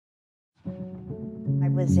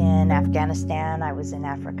was in Afghanistan, I was in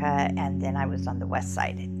Africa, and then I was on the west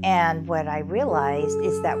side. And what I realized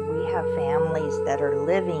is that we have families that are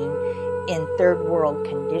living in third world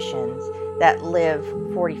conditions that live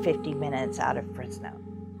 40, 50 minutes out of Fresno.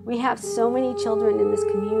 We have so many children in this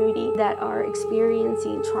community that are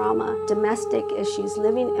experiencing trauma, domestic issues,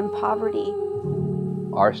 living in poverty.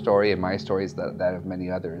 Our story and my story is that of many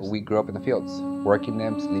others. We grew up in the fields, working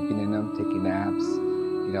them, sleeping in them, taking naps,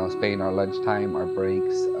 spending our lunchtime, our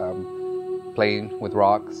breaks, playing with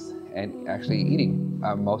rocks, and actually eating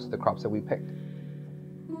most of the crops that we picked.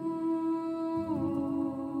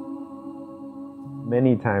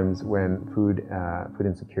 Many times when food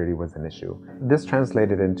insecurity was an issue, this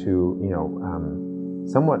translated into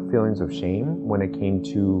somewhat feelings of shame when it came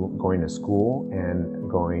to going to school and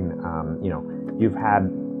going. You've had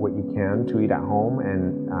what you can to eat at home,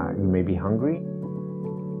 and you may be hungry.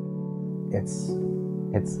 It's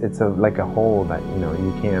like a hole that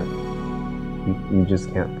you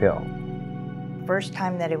just can't fill. First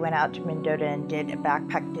time that I went out to Mendota and did a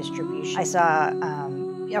backpack distribution, I saw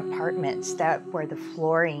apartments where the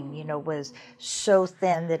flooring, was so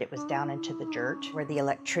thin that it was down into the dirt, where the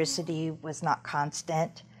electricity was not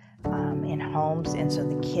constant in homes, and so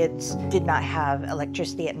the kids did not have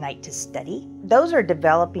electricity at night to study. Those are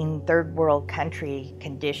developing third world country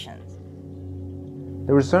conditions.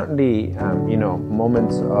 There were certainly,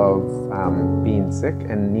 moments of being sick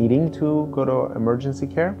and needing to go to emergency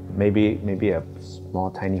care. Maybe a small,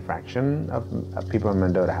 tiny fraction of people in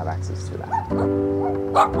Mendota have access to that.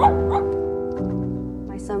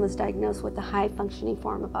 My son was diagnosed with a high-functioning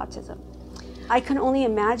form of autism. I can only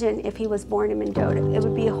imagine if he was born in Mendota, it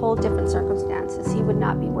would be a whole different circumstances. He would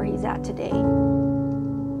not be where he's at today.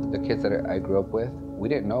 The kids that I grew up with, we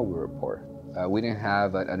didn't know we were poor. We didn't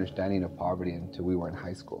have an understanding of poverty until we were in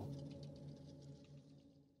high school.